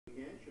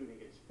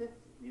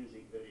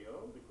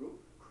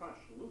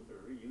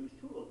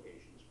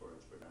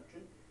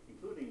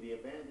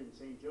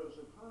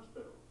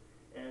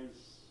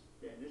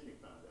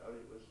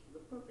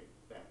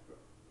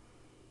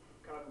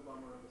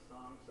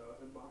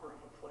bummer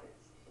of a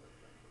place.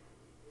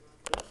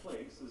 That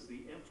place is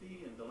the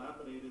empty and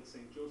dilapidated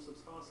St.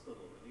 Joseph's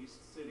Hospital in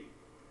East City.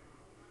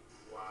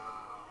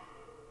 Wow.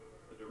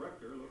 The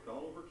director looked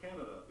all over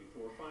Canada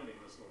before finding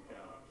this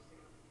locale.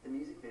 The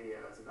music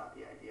video is about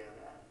the idea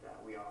that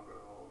we all grow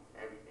old,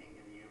 everything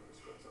in the universe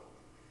grows old,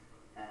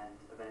 and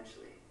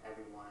eventually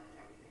everyone and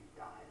everything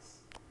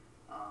dies.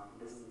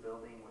 This is a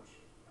building which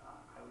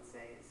I would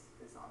say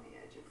is on the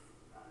edge of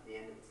the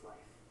end of its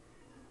life.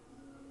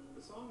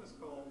 The song is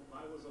called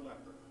I Was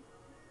Electric.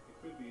 It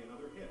could be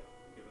another hit,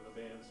 given the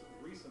band's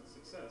recent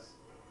success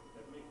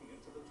at making it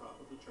to the top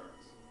of the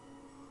charts.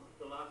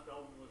 The last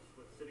album was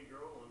with City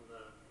Girl and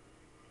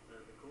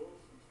the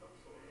Cools and stuff,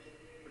 so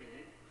it's pretty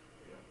neat.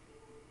 Yeah.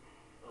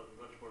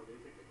 Much more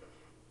music, I guess.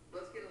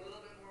 Let's get a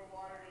little bit more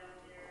water down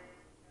here.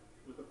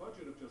 With a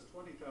budget of just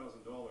 $20,000,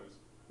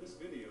 this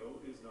video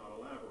is not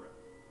elaborate.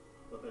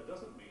 But that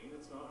doesn't mean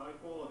it's not high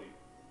quality.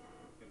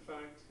 In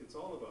fact, it's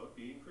all about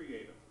being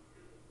creative.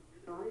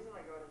 The reason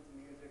I got into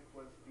music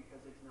was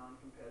because it's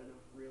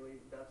non-competitive, really.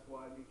 That's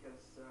why,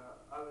 because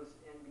I was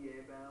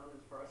NBA bound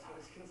as far as I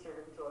was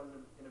concerned until I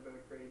was in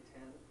about grade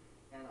 10,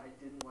 and I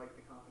didn't like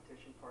the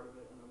competition part of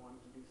it, and I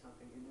wanted to do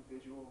something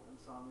individual, and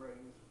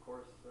songwriting is, of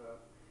course,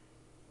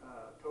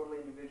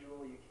 totally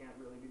individual. You can't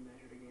really be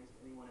measured against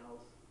anyone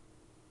else.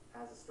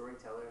 As a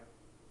storyteller,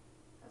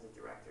 as a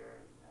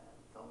director,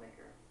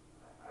 filmmaker,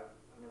 I've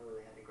never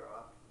really had to grow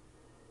up.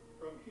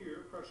 From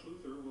here, Crush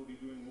Luther will be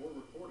doing more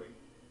recording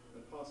and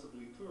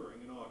possibly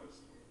touring in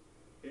August.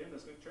 Dan,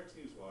 this CHEX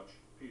News Watch,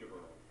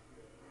 Peterborough.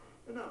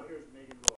 And now here's Megan.